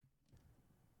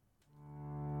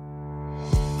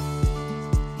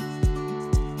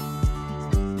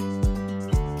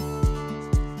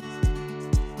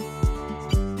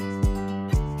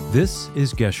This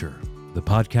is Gesher, the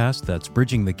podcast that's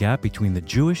bridging the gap between the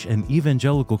Jewish and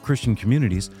evangelical Christian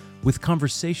communities with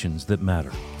conversations that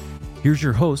matter. Here's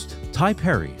your host, Ty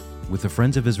Perry, with the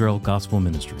Friends of Israel Gospel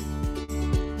Ministry.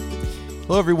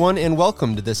 Hello, everyone, and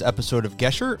welcome to this episode of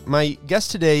Gesher. My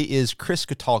guest today is Chris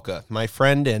Katulka, my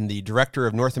friend and the Director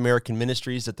of North American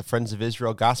Ministries at the Friends of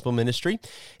Israel Gospel Ministry,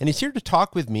 and he's here to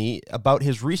talk with me about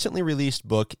his recently released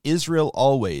book, Israel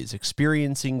Always,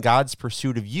 Experiencing God's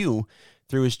Pursuit of You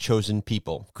through His Chosen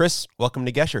People. Chris, welcome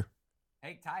to Gesher.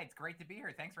 Hey, Ty, it's great to be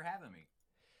here. Thanks for having me.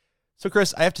 So,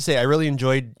 Chris, I have to say, I really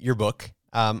enjoyed your book.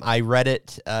 I read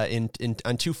it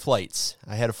on two flights.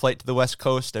 I had a flight to the West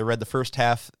Coast. I read the first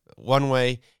half one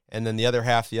way, and then the other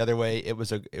half the other way. It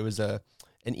was an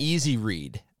easy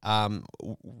read.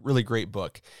 Really great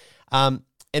book, and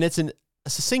it's a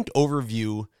succinct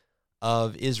overview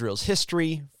of Israel's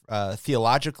history,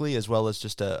 theologically, as well as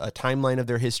just a timeline of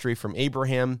their history from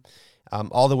Abraham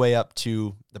all the way up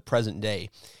to the present day.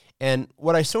 And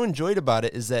what I so enjoyed about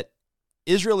it is that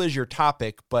Israel is your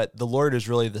topic, but the Lord is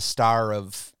really the star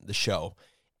of the show.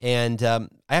 And I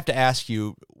have to ask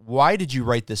you, why did you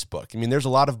write this book? I mean, there's a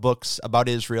lot of books about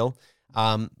Israel,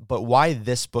 but why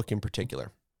this book in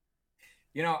particular?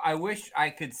 You know, I wish I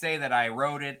could say that I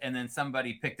wrote it and then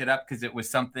somebody picked it up because it was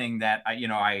something that,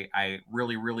 I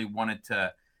really, really wanted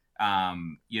to,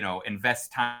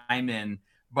 invest time in.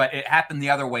 But it happened the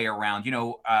other way around.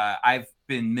 I've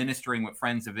been ministering with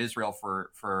Friends of Israel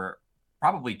for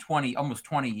probably almost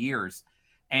 20 years.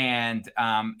 And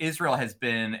Israel has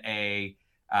been a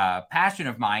passion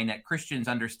of mine, that Christians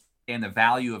understand the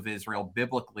value of Israel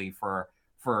biblically for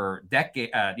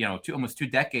almost 2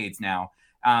 decades now.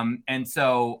 And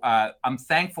so I'm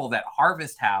thankful that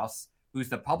Harvest House, who's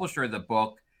the publisher of the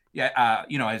book,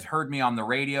 has heard me on the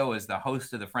radio as the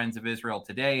host of the Friends of Israel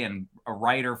Today and a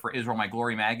writer for Israel My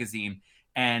Glory magazine.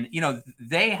 And,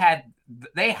 they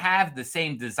have the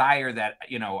same desire that,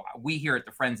 we here at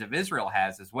the Friends of Israel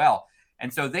has as well.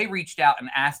 And so they reached out and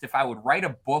asked if I would write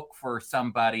a book for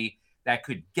somebody that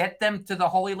could get them to the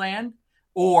Holy Land,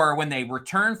 or when they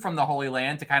return from the Holy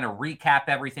Land to kind of recap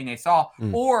everything they saw,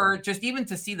 or just even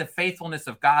to see the faithfulness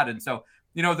of God. And so,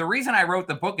 the reason I wrote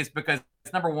the book is because,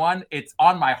 number one, it's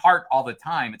on my heart all the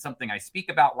time. It's something I speak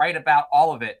about, write about,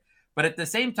 all of it. But at the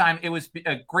same time, it was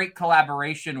a great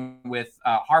collaboration with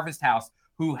Harvest House,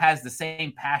 who has the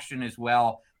same passion as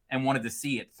well and wanted to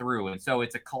see it through. And so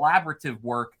it's a collaborative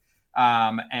work.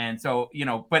 And so,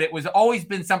 but it was always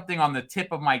been something on the tip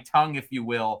of my tongue, if you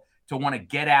will, to want to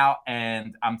get out.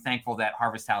 And I'm thankful that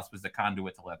Harvest House was the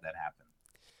conduit to let that happen.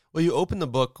 Well, you open the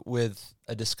book with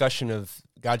a discussion of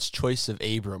God's choice of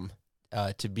Abram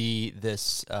to be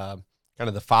this kind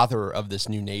of the father of this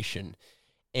new nation.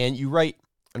 And you write,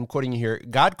 I'm quoting you here,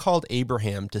 God called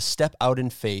Abraham to step out in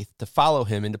faith to follow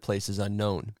him into places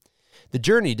unknown. The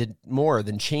journey did more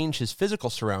than change his physical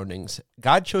surroundings.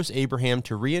 God chose Abraham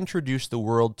to reintroduce the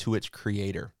world to its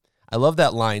creator. I love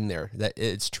that line there, that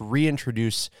it's to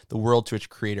reintroduce the world to its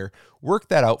creator. Work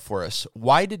that out for us.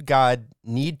 Why did God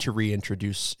need to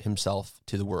reintroduce himself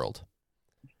to the world?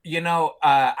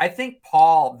 I think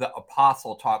Paul, the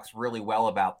apostle, talks really well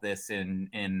about this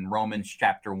in Romans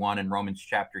chapter 1 and Romans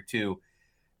chapter 2,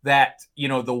 that,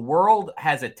 the world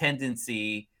has a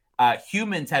tendency,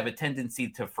 humans have a tendency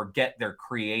to forget their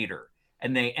creator,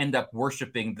 and they end up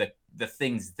worshiping the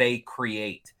things they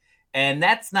create. And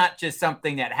that's not just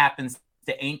something that happens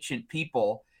to ancient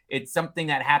people. It's something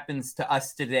that happens to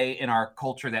us today in our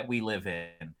culture that we live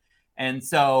in. And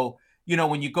so,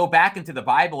 when you go back into the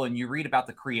Bible and you read about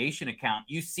the creation account,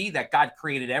 you see that God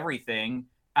created everything.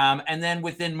 And then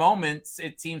within moments,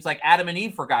 it seems like Adam and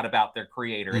Eve forgot about their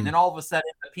creator. And then all of a sudden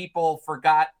the people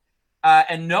forgot,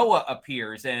 and Noah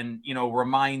appears and,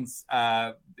 reminds,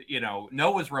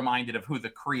 Noah's reminded of who the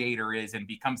creator is and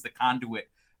becomes the conduit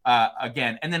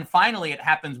again. And then finally, it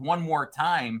happens one more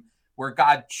time where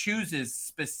God chooses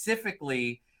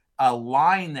specifically a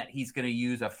line that he's going to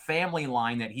use, a family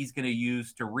line that he's going to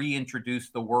use to reintroduce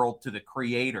the world to the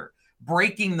creator,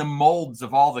 breaking the molds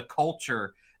of all the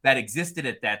culture that existed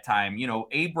at that time.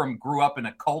 Abram grew up in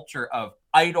a culture of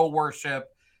idol worship,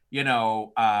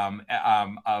 of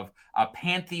a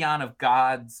pantheon of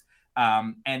gods.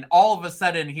 And all of a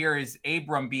sudden, here is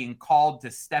Abram being called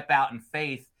to step out in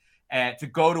faith, to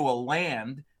go to a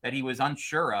land that he was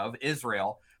unsure of,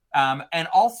 Israel, and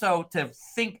also to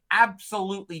think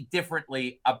absolutely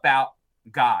differently about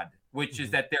God, which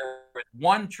is that there is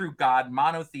one true God,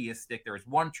 monotheistic, there is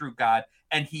one true God,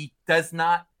 and he does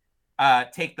not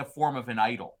take the form of an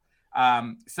idol.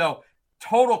 So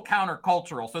total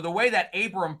countercultural. So the way that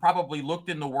Abram probably looked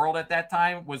in the world at that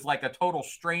time was like a total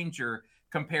stranger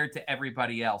compared to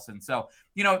everybody else. And so,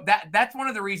 that's one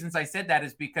of the reasons I said that,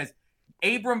 is because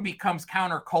Abram becomes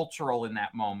countercultural in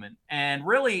that moment. And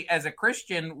really, as a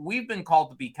Christian, we've been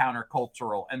called to be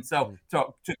countercultural. And so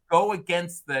to go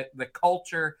against the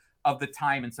culture of the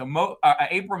time. And so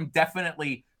Abram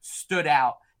definitely stood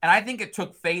out. And I think it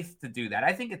took faith to do that.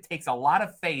 I think it takes a lot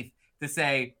of faith to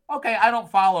say, okay, I don't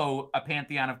follow a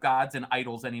pantheon of gods and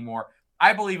idols anymore.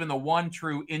 I believe in the one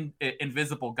true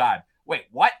invisible God. Wait,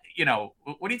 what?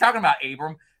 What are you talking about,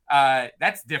 Abram?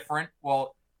 That's different.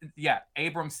 Well, yeah,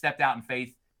 Abram stepped out in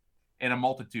faith in a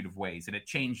multitude of ways, and it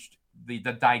changed the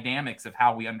dynamics of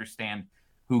how we understand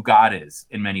who God is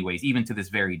in many ways, even to this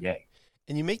very day.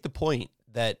 And you make the point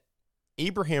that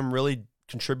Abraham really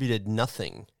contributed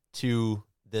nothing to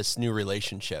this new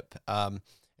relationship.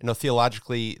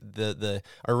 Theologically, the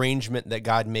arrangement that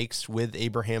God makes with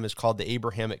Abraham is called the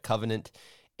Abrahamic covenant.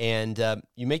 And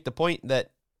you make the point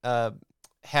that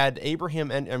had Abraham,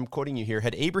 and I'm quoting you here,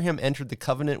 had Abraham entered the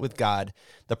covenant with God,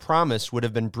 the promise would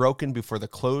have been broken before the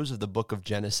close of the book of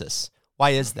Genesis.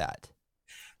 Why is that?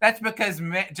 That's because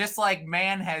just like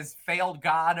man has failed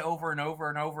God over and over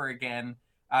and over again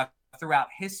throughout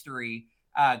history,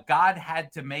 God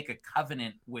had to make a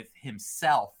covenant with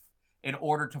himself in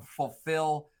order to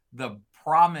fulfill the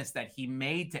promise that he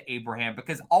made to Abraham.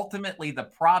 Because ultimately the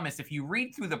promise, if you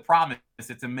read through the promise,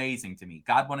 it's amazing to me.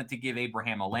 God wanted to give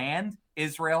Abraham a land,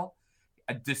 Israel,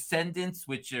 a descendants,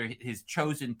 which are his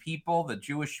chosen people, the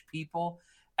Jewish people,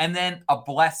 and then a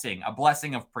blessing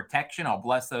of protection. I'll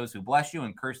bless those who bless you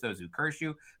and curse those who curse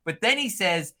you. But then he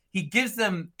says, he gives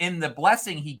them in the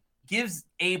blessing, he gives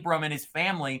Abram and his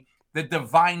family the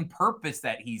divine purpose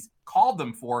that he's called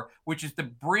them for, which is to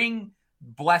bring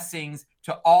blessings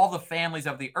to all the families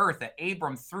of the earth, that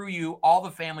Abram, through you, all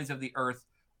the families of the earth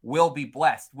will be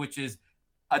blessed, which is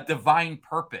a divine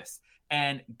purpose.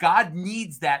 And God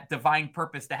needs that divine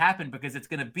purpose to happen, because it's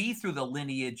going to be through the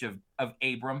lineage of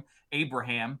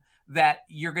Abraham, that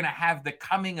you're going to have the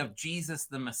coming of Jesus,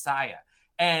 the Messiah.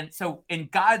 And so in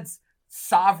God's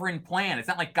sovereign plan, it's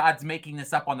not like God's making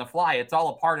this up on the fly. It's all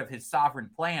a part of his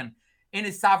sovereign plan. In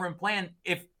his sovereign plan,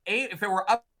 if it were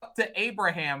up to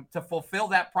Abraham to fulfill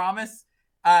that promise,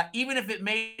 even if it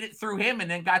made it through him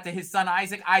and then got to his son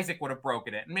Isaac would have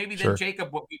broken it. And maybe then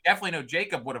Jacob, we definitely know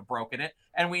Jacob would have broken it.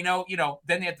 And we know,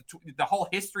 then they had the whole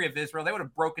history of Israel, they would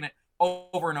have broken it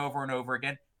over and over and over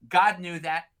again. God knew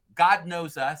that. God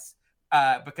knows us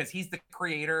because he's the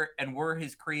creator and we're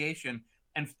his creation.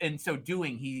 And in so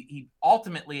doing, he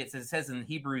ultimately, it says in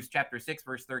Hebrews chapter 6,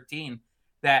 verse 13,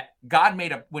 that God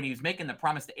when he was making the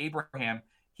promise to Abraham,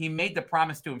 he made the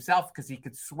promise to himself because he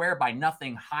could swear by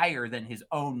nothing higher than his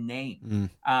own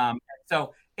name.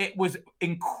 So it was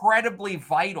incredibly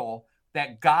vital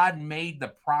that God made the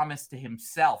promise to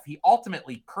himself. He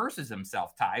ultimately curses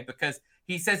himself, Ty, because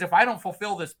he says, if I don't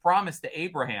fulfill this promise to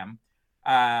Abraham,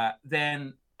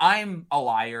 then I'm a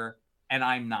liar and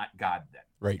I'm not God then.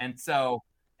 Right. And so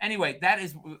anyway, that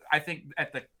is, I think,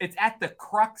 it's at the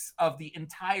crux of the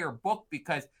entire book,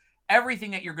 because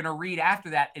everything that you're going to read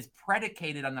after that is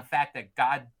predicated on the fact that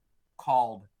God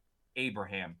called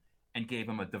Abraham and gave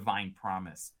him a divine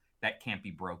promise that can't be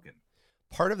broken.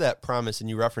 Part of that promise, and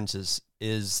you references,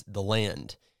 is the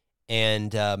land.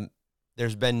 And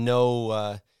there's been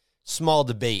no small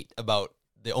debate about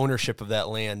the ownership of that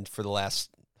land for the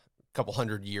last couple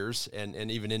hundred years and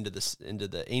even into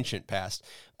the ancient past.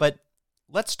 But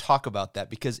let's talk about that,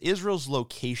 because Israel's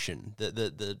location,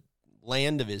 the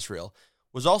land of Israel,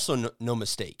 was also no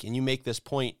mistake. And you make this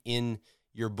point in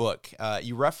your book.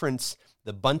 You reference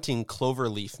the Bunting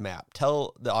cloverleaf map.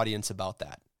 Tell the audience about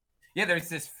that. Yeah, there's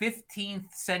this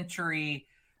 15th century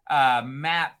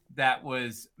map that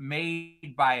was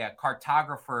made by a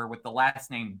cartographer with the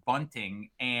last name Bunting.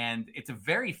 And it's a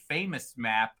very famous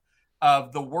map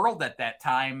of the world at that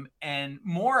time, and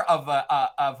more of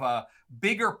a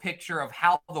bigger picture of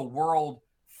how the world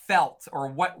felt, or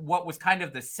what was kind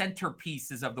of the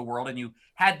centerpieces of the world. And you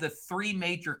had the three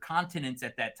major continents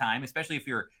at that time, especially if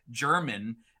you're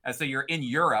German, so you're in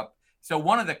Europe. So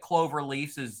one of the clover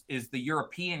leaves is the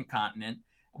European continent.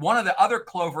 One of the other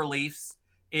clover leaves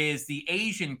is the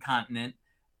Asian continent.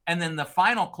 And then the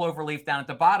final clover leaf down at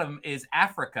the bottom is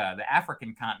Africa, the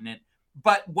African continent.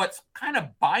 But what's kind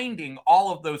of binding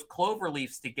all of those clover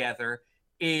leaves together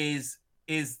is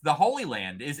the Holy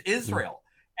Land, is Israel.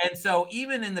 And so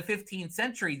even in the 15th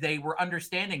century, they were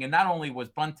understanding, and not only was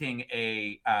Bunting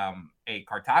a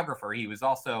cartographer, he was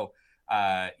also,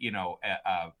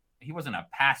 he wasn't a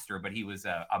pastor, but he was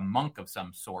a monk of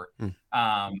some sort.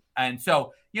 And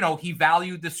so, he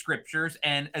valued the scriptures,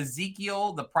 and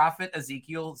the prophet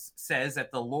Ezekiel says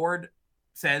that the Lord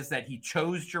says that he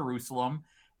chose Jerusalem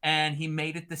and he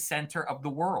made it the center of the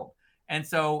world. And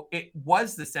so it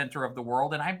was the center of the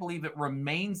world, and I believe it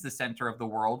remains the center of the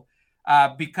world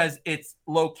because its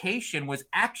location was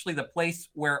actually the place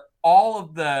where all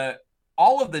of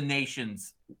the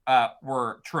nations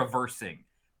were traversing.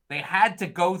 They had to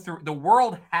go through, the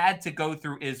world had to go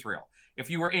through Israel. If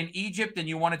you were in Egypt and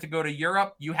you wanted to go to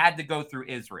Europe, you had to go through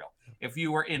Israel. If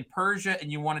you were in Persia and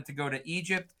you wanted to go to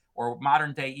Egypt or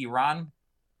modern day Iran,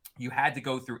 you had to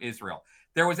go through Israel.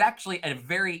 There was actually a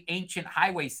very ancient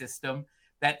highway system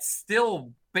that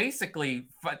still basically,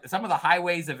 some of the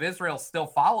highways of Israel still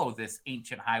follow this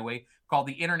ancient highway called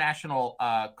the International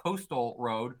Coastal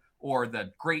Road, or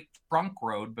the Great Trunk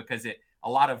Road, because a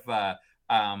lot of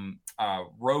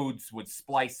roads would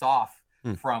splice off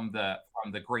from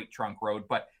the Great Trunk Road.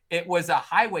 But it was a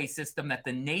highway system that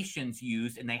the nations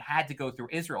used, and they had to go through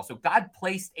Israel. So God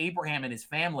placed Abraham and his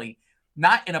family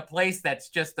not in a place that's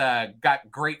just got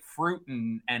great fruit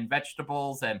and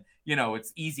vegetables and,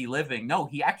 it's easy living. No,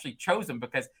 he actually chose him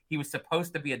because he was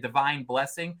supposed to be a divine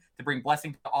blessing, to bring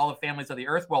blessing to all the families of the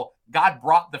earth. Well, God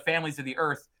brought the families of the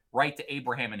earth right to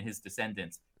Abraham and his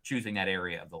descendants, choosing that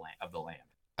area of the land.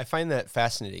 I find that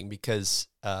fascinating because,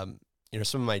 some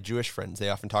of my Jewish friends, they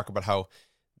often talk about how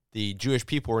the Jewish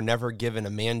people were never given a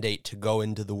mandate to go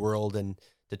into the world and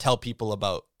to tell people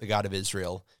about the God of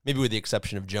Israel, maybe with the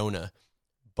exception of Jonah,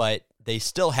 but they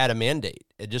still had a mandate,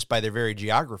 just by their very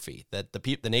geography, that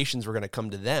the nations were going to come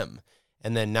to them.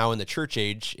 And then now in the church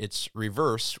age, it's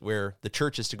reverse, where the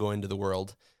church is to go into the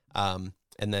world. And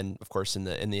then, of course, in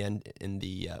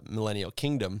the millennial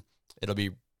kingdom, it'll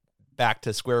be back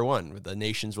to square one, where the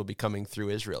nations will be coming through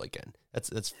Israel again.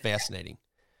 That's fascinating.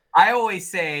 I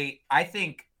always say, I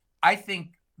think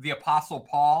the Apostle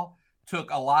Paul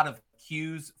took a lot of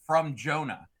cues from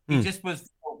Jonah. He just was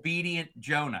obedient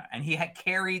Jonah, and he had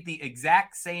carried the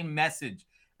exact same message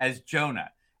as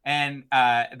Jonah. And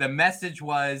the message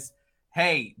was,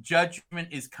 hey, judgment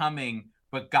is coming,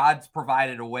 but God's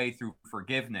provided a way through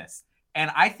forgiveness.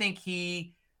 And I think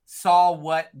he saw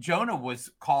what Jonah was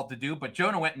called to do, but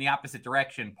Jonah went in the opposite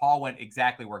direction. Paul went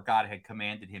exactly where God had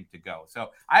commanded him to go.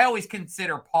 So I always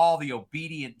consider Paul the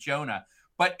obedient Jonah,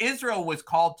 but Israel was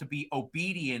called to be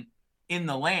obedient in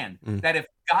the land. That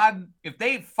if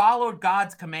they followed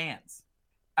God's commands,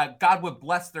 God would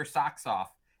bless their socks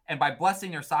off. And by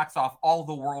blessing their socks off, all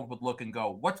the world would look and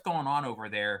go, what's going on over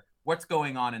there? What's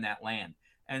going on in that land?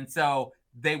 And so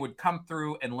they would come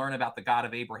through and learn about the God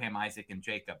of Abraham, Isaac, and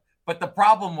Jacob. But the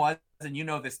problem was, and you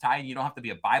know this, Ty, and you don't have to be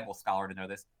a Bible scholar to know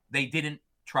this, they didn't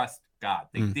trust God.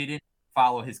 They didn't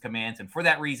follow his commands. And for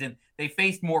that reason, they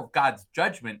faced more of God's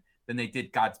judgment than they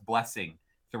did God's blessing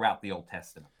throughout the Old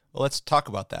Testament. Well, let's talk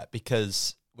about that,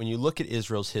 because when you look at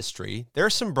Israel's history, there are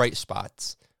some bright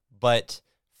spots, but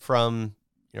from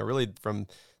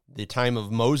the time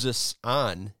of Moses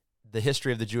on, the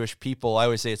history of the Jewish people, I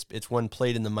always say it's one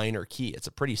played in the minor key. It's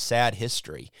a pretty sad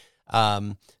history.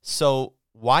 So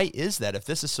why is that? If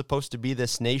this is supposed to be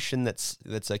this nation that's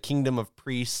a kingdom of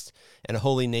priests and a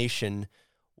holy nation,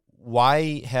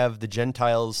 why have the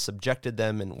Gentiles subjected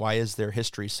them, and why is their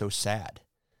history so sad?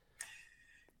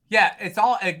 Yeah,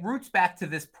 it roots back to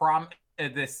this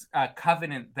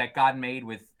covenant that God made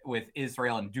with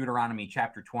Israel in Deuteronomy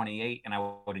chapter 28. And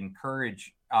I would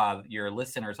encourage your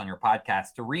listeners on your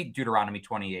podcast to read Deuteronomy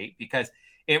 28, because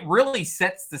it really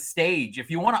sets the stage. If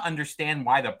you want to understand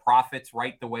why the prophets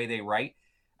write the way they write,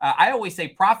 I always say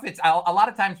prophets, a lot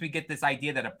of times we get this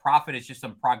idea that a prophet is just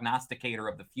some prognosticator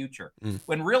of the future,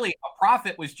 when really a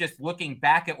prophet was just looking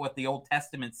back at what the Old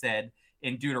Testament said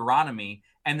in Deuteronomy,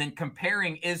 and then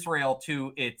comparing Israel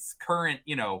to its current,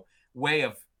 way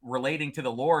of relating to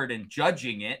the Lord and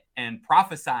judging it and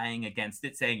prophesying against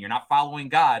it, saying you're not following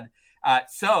God.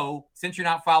 So since you're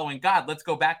not following God, let's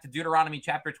go back to Deuteronomy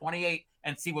chapter 28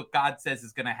 and see what God says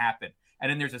is going to happen.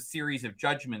 And then there's a series of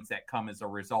judgments that come as a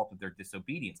result of their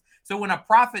disobedience. So when a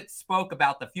prophet spoke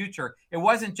about the future, it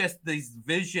wasn't just these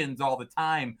visions all the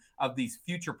time of these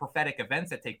future prophetic events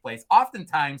that take place.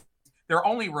 Oftentimes, a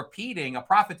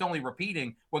prophet's only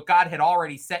repeating what God had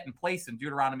already set in place in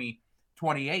Deuteronomy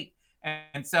 28.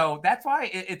 And so that's why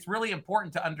it's really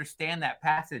important to understand that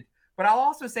passage. But I'll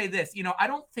also say this, I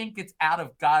don't think it's out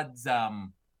of God's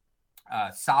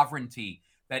sovereignty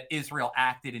that Israel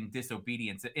acted in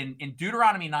disobedience. In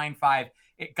Deuteronomy 9:5,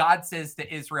 God says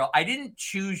to Israel, I didn't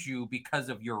choose you because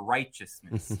of your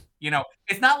righteousness.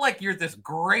 It's not like you're this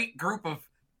great group of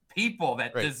people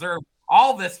that deserve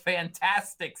all this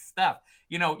fantastic stuff.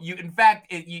 You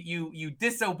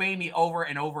disobey me over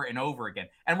and over and over again.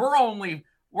 And we're only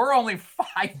we're only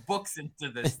 5 books into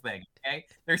this thing. Okay.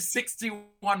 There's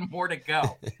 61 more to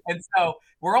go. And so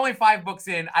we're only 5 books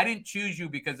in. I didn't choose you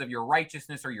because of your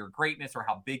righteousness or your greatness or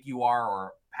how big you are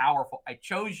or powerful. I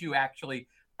chose you actually,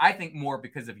 I think, more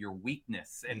because of your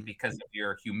weakness and because of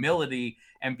your humility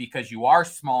and because you are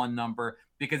small in number,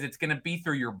 because it's going to be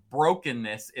through your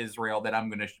brokenness, Israel, that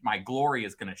my glory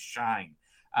is going to shine.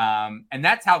 And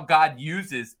that's how God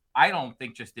uses, I don't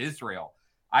think, just Israel.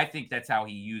 I think that's how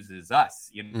he uses us.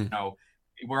 You know,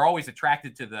 we're always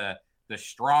attracted to the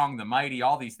strong, the mighty,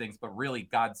 all these things, but really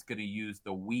God's going to use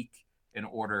the weak in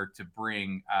order to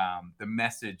bring the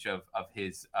message of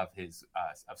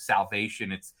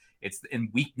salvation. It's in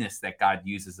weakness that God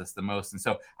uses us the most. And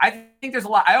so I think there's a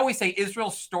lot. I always say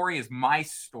Israel's story is my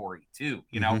story too,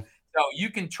 you know? So you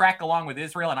can track along with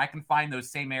Israel, and I can find those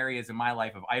same areas in my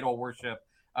life of idol worship,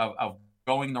 of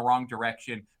going the wrong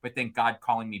direction, but then God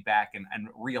calling me back and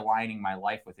realigning my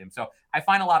life with him. So I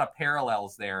find a lot of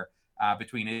parallels there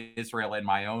between Israel and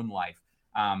my own life.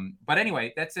 But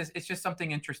anyway, it's just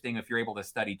something interesting if you're able to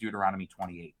study Deuteronomy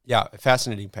 28. Yeah, a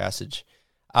fascinating passage.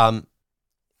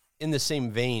 In the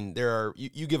same vein,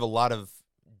 you give a lot of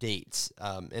dates,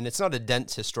 and it's not a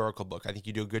dense historical book. I think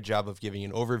you do a good job of giving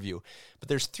an overview. But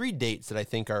there's 3 dates that I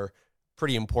think are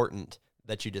pretty important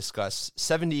that you discuss: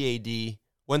 70 AD,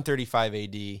 135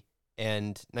 AD,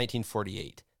 and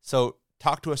 1948. So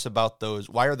talk to us about those.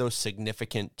 Why are those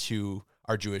significant to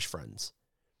our Jewish friends?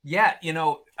 Yeah,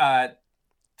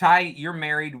 Ty, you're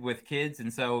married with kids,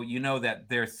 and so you know that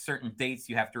there's certain dates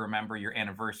you have to remember, your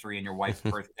anniversary and your wife's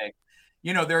birthday.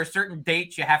 There are certain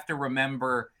dates you have to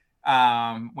remember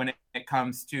when it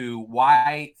comes to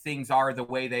why things are the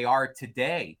way they are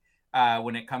today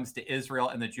when it comes to Israel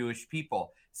and the Jewish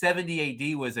people.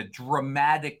 70 AD was a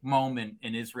dramatic moment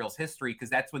in Israel's history because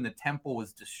that's when the temple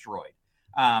was destroyed.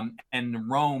 And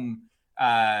Rome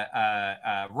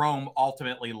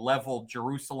ultimately leveled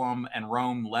Jerusalem, and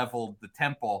Rome leveled the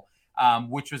temple,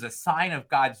 which was a sign of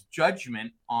God's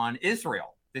judgment on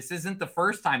Israel. This isn't the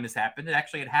first time this happened. It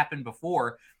actually had happened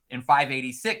before in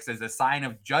 586 as a sign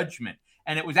of judgment.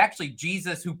 And it was actually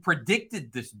Jesus who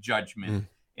predicted this judgment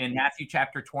in Matthew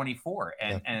chapter 24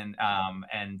 and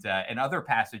other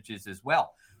passages as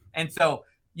well. And so,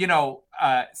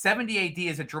 70 AD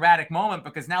is a dramatic moment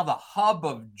because now the hub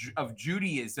of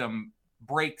Judaism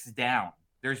breaks down.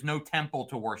 There's no temple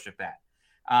to worship at.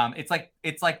 It's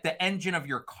like the engine of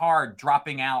your car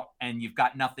dropping out and you've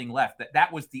got nothing left.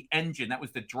 That was the engine. That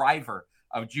was the driver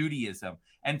of Judaism.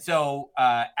 And so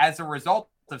as a result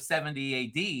of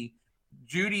 70 AD,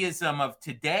 Judaism of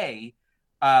today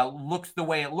looks the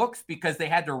way it looks because they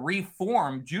had to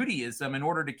reform Judaism in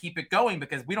order to keep it going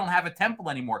because we don't have a temple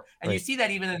anymore. And right. You see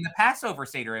that even in the Passover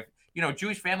Seder. If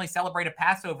Jewish families celebrate a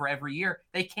Passover every year,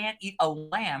 they can't eat a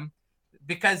lamb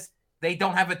because they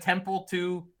don't have a temple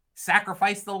to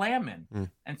sacrifice the lamb in.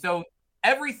 And so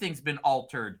everything's been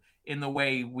altered in the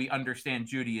way we understand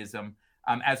Judaism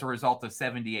as a result of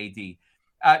 70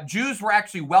 AD. Jews were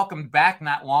actually welcomed back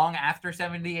not long after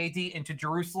 70 AD into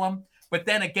Jerusalem. But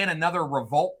then again, another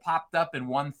revolt popped up in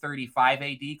 135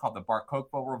 AD called the Bar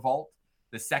Kokhba Revolt,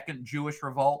 the second Jewish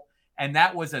revolt. And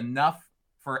that was enough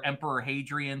for Emperor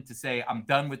Hadrian to say, I'm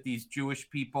done with these Jewish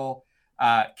people,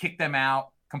 kick them out,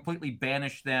 completely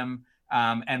banish them.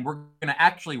 And we're going to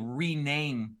actually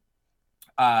rename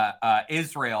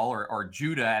Israel or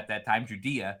Judah at that time,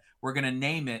 Judea. We're going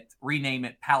to rename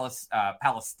it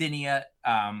Palestinia,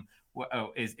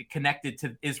 is connected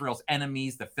to Israel's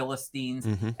enemies, the Philistines.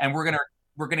 And we're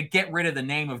going to get rid of the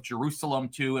name of Jerusalem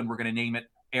too, and we're going to name it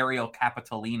Ariel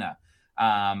Capitolina.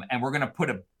 And we're going to put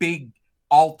a big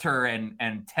altar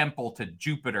and temple to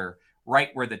Jupiter right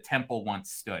where the temple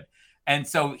once stood. And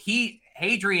so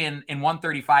Hadrian in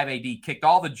 135 AD kicked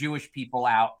all the Jewish people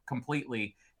out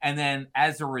completely. And then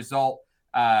as a result,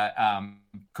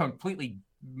 completely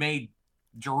made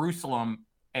Jerusalem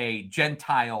a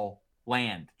Gentile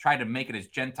land, tried to make it as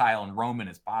Gentile and Roman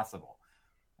as possible.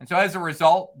 And so as a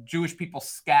result, Jewish people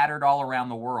scattered all around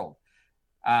the world.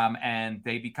 And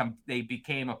they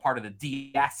became a part of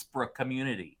the diaspora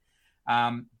community.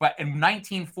 But in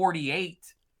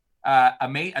 1948,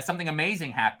 something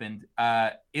amazing happened.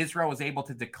 Israel was able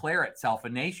to declare itself a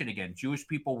nation again. Jewish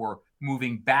people were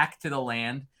moving back to the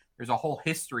land. There's a whole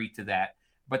history to that,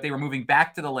 but they were moving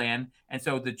back to the land. And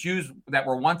so the Jews that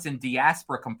were once in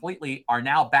diaspora completely are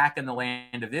now back in the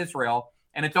land of Israel.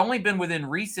 And it's only been within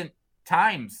recent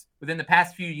times, within the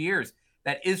past few years,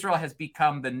 that Israel has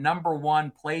become the number one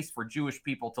place for Jewish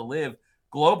people to live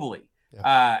globally.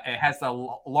 Yeah. It has the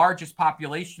largest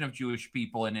population of Jewish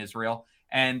people in Israel.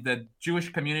 And the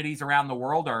Jewish communities around the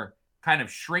world are kind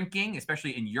of shrinking,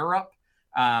 especially in Europe.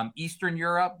 Eastern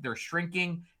Europe, they're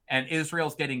shrinking, and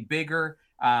Israel's getting bigger.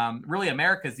 Really,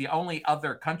 America is the only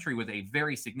other country with a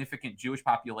very significant Jewish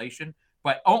population.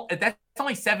 But that's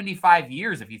only 75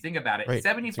 years, if you think about it. Right.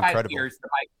 75 years,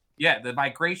 the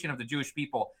migration of the Jewish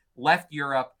people left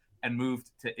Europe and moved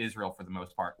to Israel for the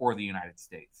most part, or the United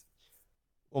States.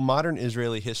 Well, modern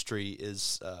Israeli history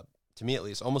is, to me at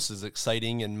least, almost as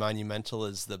exciting and monumental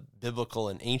as the biblical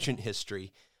and ancient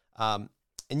history. And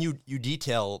you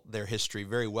detail their history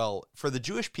very well. For the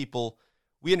Jewish people,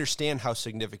 we understand how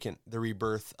significant the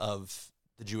rebirth of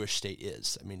the Jewish state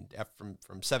is. I mean,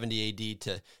 from 70 AD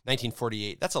to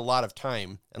 1948, that's a lot of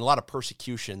time and a lot of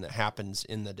persecution that happens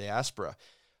in the diaspora.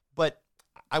 But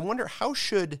I wonder, how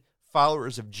should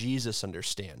followers of Jesus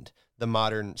understand the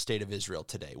modern state of Israel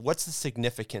today? What's the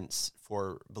significance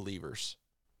for believers?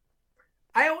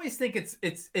 I always think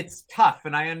it's tough,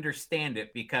 and I understand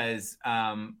it, because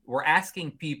we're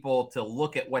asking people to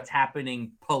look at what's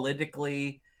happening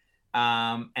politically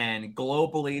and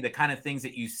globally, the kind of things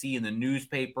that you see in the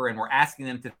newspaper, and we're asking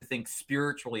them to think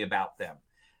spiritually about them.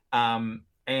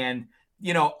 And,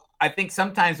 I think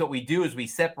sometimes what we do is we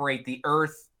separate the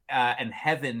earth and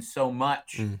heaven so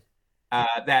much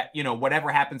that,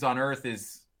 whatever happens on earth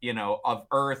is, of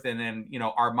earth, and then,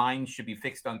 our minds should be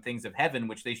fixed on things of heaven,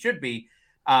 which they should be.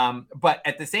 But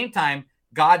at the same time,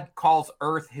 God calls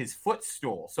earth his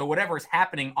footstool. So whatever is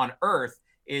happening on earth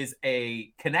is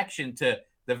a connection to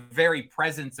the very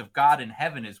presence of God in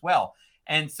heaven as well.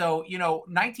 And so,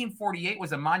 1948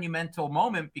 was a monumental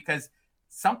moment, because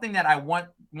something that I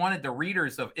wanted the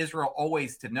readers of Israel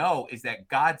always to know is that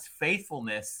God's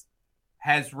faithfulness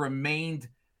has remained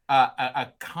a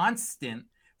constant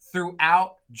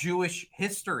throughout Jewish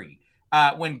history.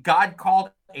 When God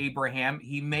called Abraham,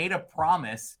 he made a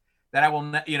promise that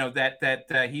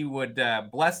that he would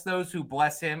bless those who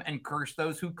bless him and curse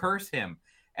those who curse him,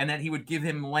 and that he would give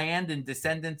him land and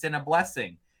descendants and a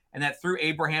blessing, and that through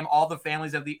Abraham, all the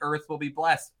families of the earth will be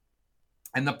blessed.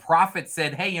 And the prophet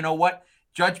said, hey, you know what?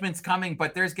 Judgment's coming,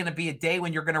 but there's going to be a day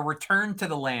when you're going to return to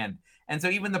the land. And so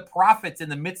even the prophets, in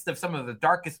the midst of some of the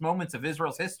darkest moments of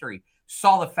Israel's history,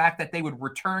 saw the fact that they would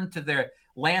return to their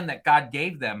land that God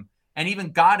gave them. And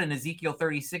even God in Ezekiel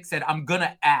 36 said, I'm going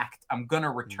to act. I'm going to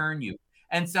return you.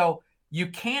 And so you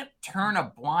can't turn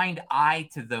a blind eye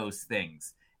to those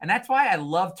things. And that's why I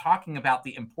love talking about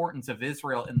the importance of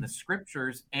Israel in the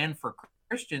scriptures and for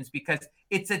Christians, because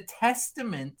it's a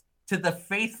testament to the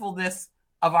faithfulness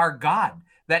of our God,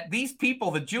 that these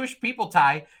people, the Jewish people,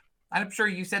 Ty, I'm sure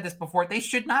you said this before, they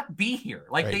should not be here.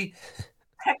 Like right. They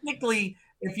technically,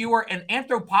 if you were an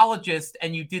anthropologist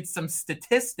and you did some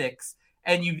statistics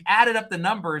and you added up the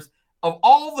numbers of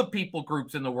all the people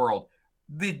groups in the world,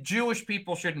 the Jewish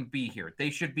people shouldn't be here. They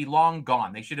should be long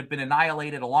gone. They should have been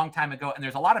annihilated a long time ago. And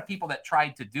there's a lot of people that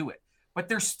tried to do it, but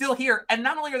they're still here. And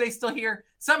not only are they still here,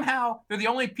 somehow they're the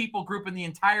only people group in the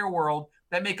entire world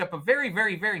that make up a very,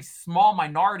 very, very small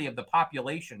minority of the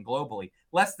population globally.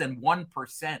 Less than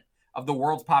 1% of the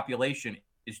world's population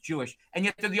is Jewish. And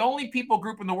yet they're the only people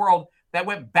group in the world that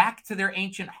went back to their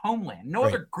ancient homeland. No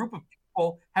other group of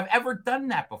people have ever done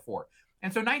that before.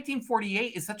 And so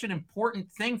 1948 is such an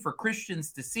important thing for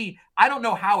Christians to see. I don't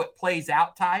know how it plays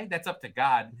out, Ty. That's up to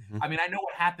God. Mm-hmm. I mean, I know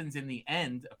what happens in the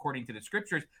end, according to the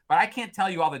scriptures, but I can't tell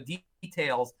you all the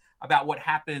details about what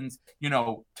happens,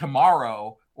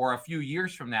 tomorrow or a few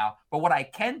years from now. But what I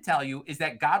can tell you is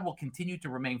that God will continue to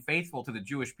remain faithful to the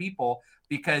Jewish people,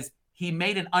 because he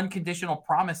made an unconditional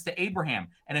promise to Abraham.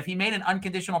 And if he made an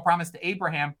unconditional promise to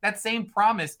Abraham, that same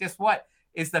promise, guess what,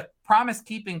 is the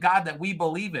promise-keeping God that we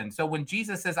believe in. So when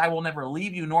Jesus says, I will never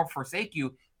leave you nor forsake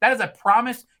you, that is a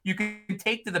promise you can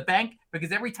take to the bank,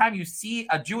 because every time you see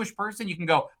a Jewish person, you can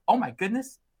go, oh my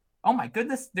goodness,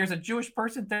 there's a Jewish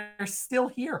person. They're still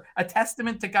here. A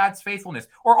testament to God's faithfulness.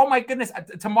 Or, oh my goodness,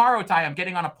 tomorrow, Ty, I'm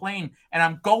getting on a plane and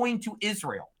I'm going to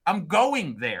Israel. I'm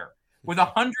going there with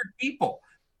 100 people.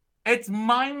 It's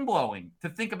mind-blowing to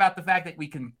think about the fact that we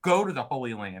can go to the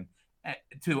Holy Land,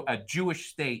 to a Jewish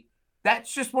state.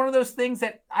 That's just one of those things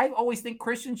that I always think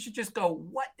Christians should just go,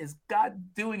 what is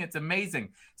God doing? It's amazing.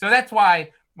 So that's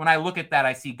why when I look at that,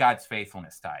 I see God's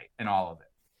faithfulness, Ty, in all of it.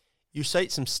 You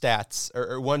cite some stats,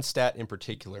 or one stat in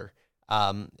particular,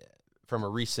 from a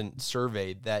recent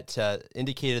survey that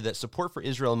indicated that support for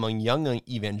Israel among young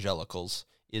evangelicals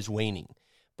is waning.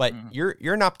 But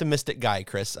you're an optimistic guy,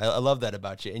 Chris. I love that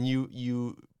about you. And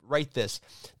you write this: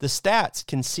 the stats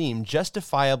can seem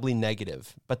justifiably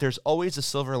negative, but there's always a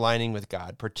silver lining with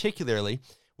God, particularly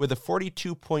with the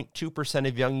 42.2%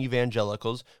 of young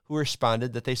evangelicals who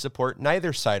responded that they support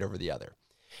neither side over the other.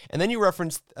 And then you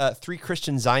referenced three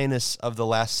Christian Zionists of the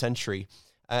last century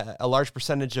a large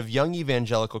percentage of young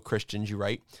evangelical Christians, you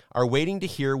write, are waiting to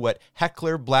hear what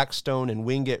Heckler, Blackstone, and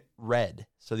Wingate read.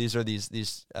 So these are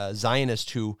these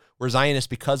Zionists who were Zionists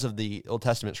because of the Old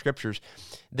Testament scriptures.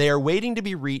 They are waiting to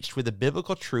be reached with the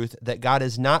biblical truth that God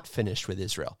is not finished with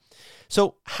Israel.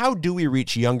 So how do we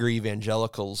reach younger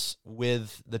evangelicals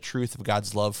with the truth of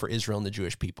God's love for Israel and the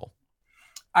Jewish people?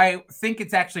 I think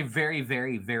it's actually very,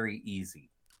 very, very easy.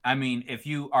 I mean, if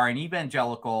you are an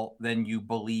evangelical, then you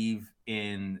believe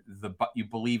in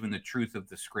the truth of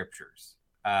the scriptures.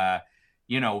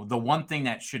 The one thing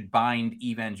that should bind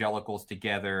evangelicals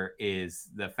together is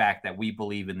the fact that we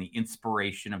believe in the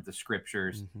inspiration of the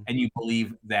scriptures, and you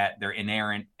believe that they're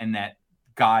inerrant and that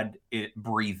God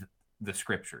breathed the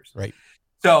scriptures. Right.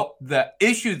 So the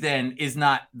issue then is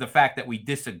not the fact that we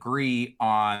disagree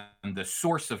on the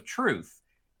source of truth.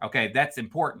 Okay, that's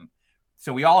important.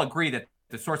 So we all agree that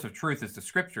the source of truth is the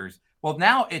scriptures. Well,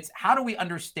 now it's how do we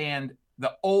understand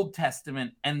the Old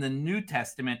Testament and the New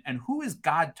Testament, and who is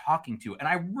God talking to? And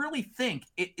I really think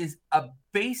it is a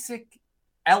basic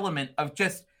element of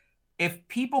just if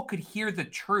people could hear the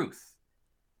truth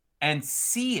and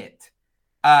see it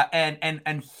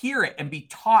and hear it and be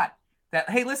taught that,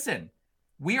 hey, listen,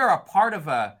 we are a part of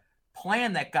a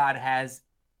plan that God has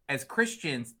as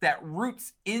Christians that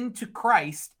roots into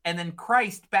Christ, and then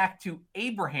Christ back to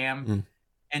Abraham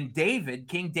and David,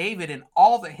 King David, and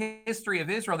all the history of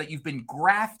Israel that you've been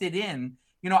grafted in.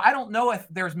 I don't know if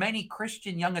there's many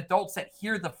Christian young adults that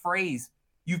hear the phrase,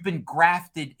 you've been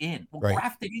grafted in. Well, right.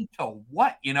 Grafted into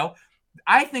what?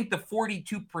 I think the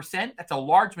 42%, that's a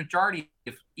large majority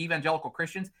of evangelical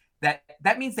Christians,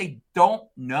 that means they don't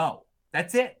know.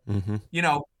 That's it.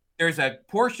 There's a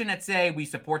portion that say we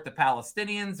support the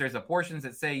Palestinians. There's a portions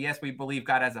that say, yes, we believe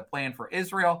God has a plan for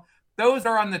Israel. Those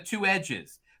are on the two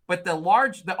edges. But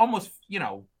almost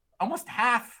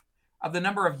half of the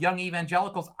number of young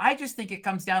evangelicals, I just think it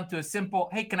comes down to a simple,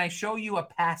 hey, can I show you a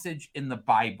passage in the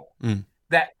Bible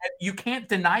that you can't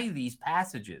deny these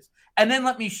passages? And then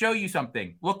let me show you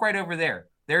something. Look right over there.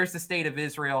 There's the state of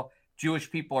Israel. Jewish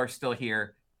people are still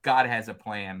here. God has a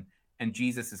plan. And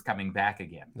Jesus is coming back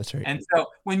again. That's right. And so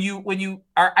when you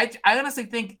are, I honestly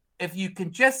think if you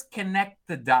can just connect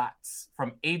the dots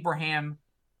from Abraham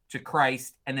to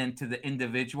Christ and then to the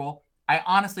individual, I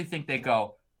honestly think they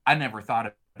go, I never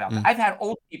thought about that. I've had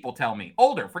old people tell me,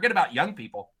 forget about young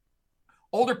people.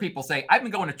 Older people say, I've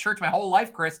been going to church my whole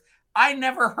life, Chris. I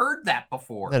never heard that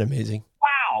before. Isn't that amazing?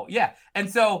 Wow. Yeah. And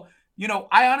so,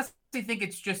 I honestly think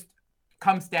it's just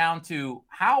comes down to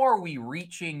how are we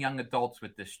reaching young adults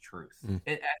with this truth? I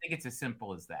think it's as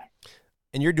simple as that.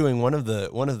 And you're doing one of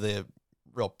the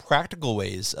real practical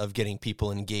ways of getting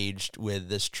people engaged with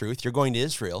this truth. You're going to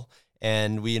Israel,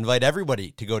 and we invite everybody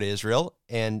to go to Israel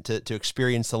and to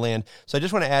experience the land. So I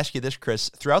just want to ask you this, Chris.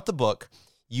 Throughout the book,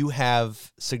 you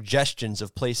have suggestions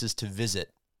of places to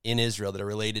visit in Israel that are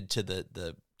related to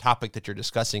the topic that you're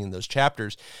discussing in those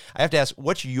chapters. I have to ask,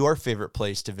 what's your favorite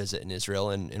place to visit in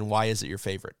Israel, and why is it your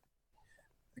favorite?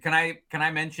 Can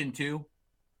I mention two?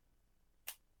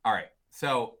 All right.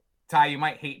 So, Ty, you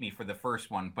might hate me for the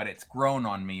first one, but it's grown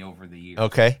on me over the years.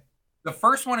 Okay. The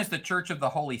first one is the Church of the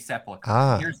Holy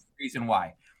Sepulchre. Here's the reason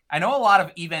why. I know a lot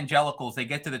of evangelicals, they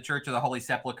get to the Church of the Holy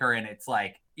Sepulchre and it's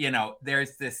like,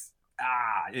 there's this,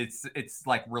 it's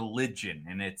like religion,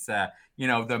 and it's,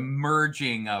 the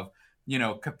merging of,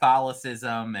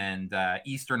 Catholicism and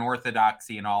Eastern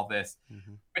Orthodoxy and all this.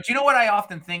 But you know what I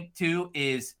often think too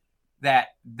is that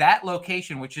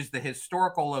location, which is the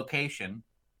historical location,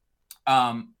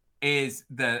 is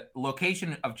the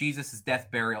location of Jesus' death,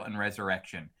 burial, and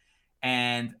resurrection.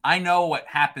 And I know what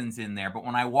happens in there, but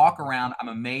when I walk around, I'm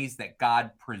amazed that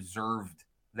God preserved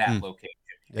that location.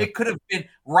 Yep. It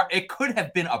could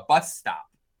have been a bus stop.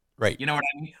 Right. You know what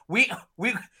I mean?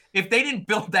 We if they didn't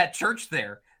build that church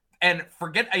there, and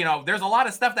forget, there's a lot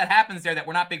of stuff that happens there that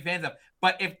we're not big fans of.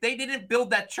 But if they didn't build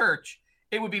that church,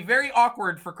 it would be very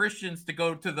awkward for Christians to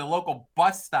go to the local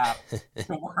bus stop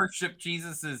to worship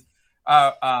Jesus's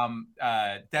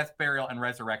death, burial, and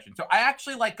resurrection. So I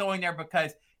actually like going there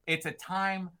because it's a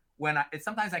time when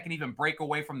sometimes I can even break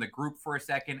away from the group for a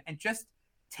second and just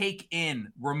take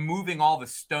in removing all the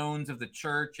stones of the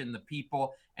church and the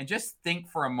people, and just think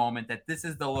for a moment that this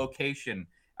is the location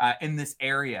in this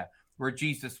area where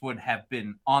Jesus would have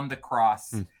been on the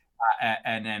cross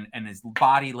and his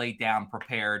body laid down,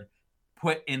 prepared,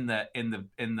 put in the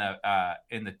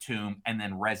tomb, and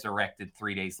then resurrected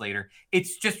 3 days later.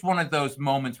 It's just one of those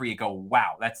moments where you go,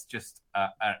 wow, that's just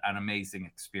an amazing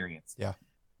experience. Yeah.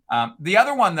 The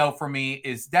other one, though, for me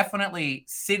is definitely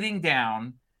sitting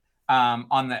down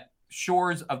on the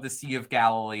shores of the Sea of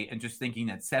Galilee and just thinking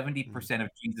that 70% of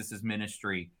Jesus's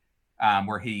ministry,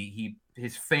 where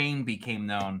his fame became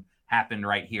known, happened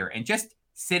right here. And just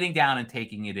sitting down and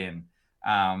taking it in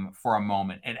for a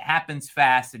moment. It happens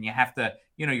fast, and you have to,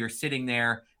 you're sitting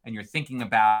there and you're thinking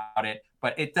about it.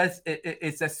 But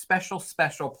it's a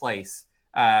special place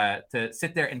to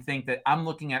sit there and think that I'm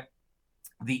looking at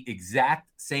the exact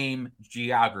same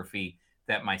geography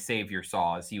that my Savior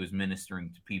saw as he was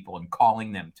ministering to people and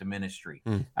calling them to ministry.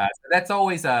 So that's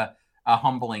always a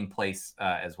humbling place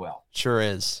as well. Sure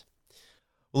is.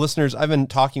 Well, listeners, I've been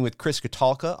talking with Chris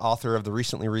Katulka, author of the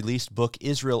recently released book,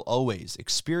 Israel Always,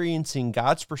 Experiencing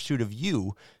God's Pursuit of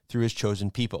You Through His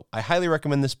Chosen People. I highly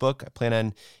recommend this book. I plan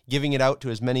on giving it out to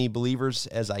as many believers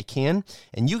as I can,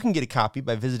 and you can get a copy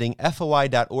by visiting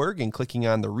foi.org and clicking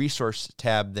on the resource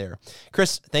tab there.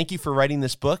 Chris, thank you for writing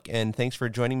this book, and thanks for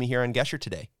joining me here on Gesher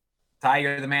today. Ty,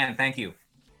 you're the man. Thank you.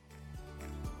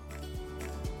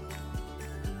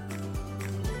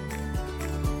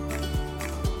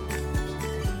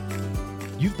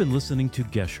 You've been listening to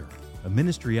Gesher, a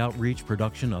ministry outreach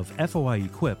production of FOI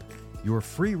Equip, your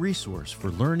free resource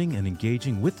for learning and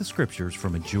engaging with the Scriptures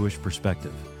from a Jewish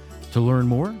perspective. To learn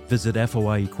more, visit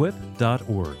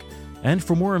foiequip.org. And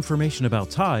for more information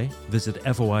about Ty, visit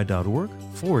foi.org/Perry.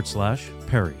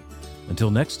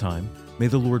 Until next time, may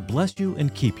the Lord bless you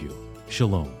and keep you.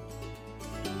 Shalom.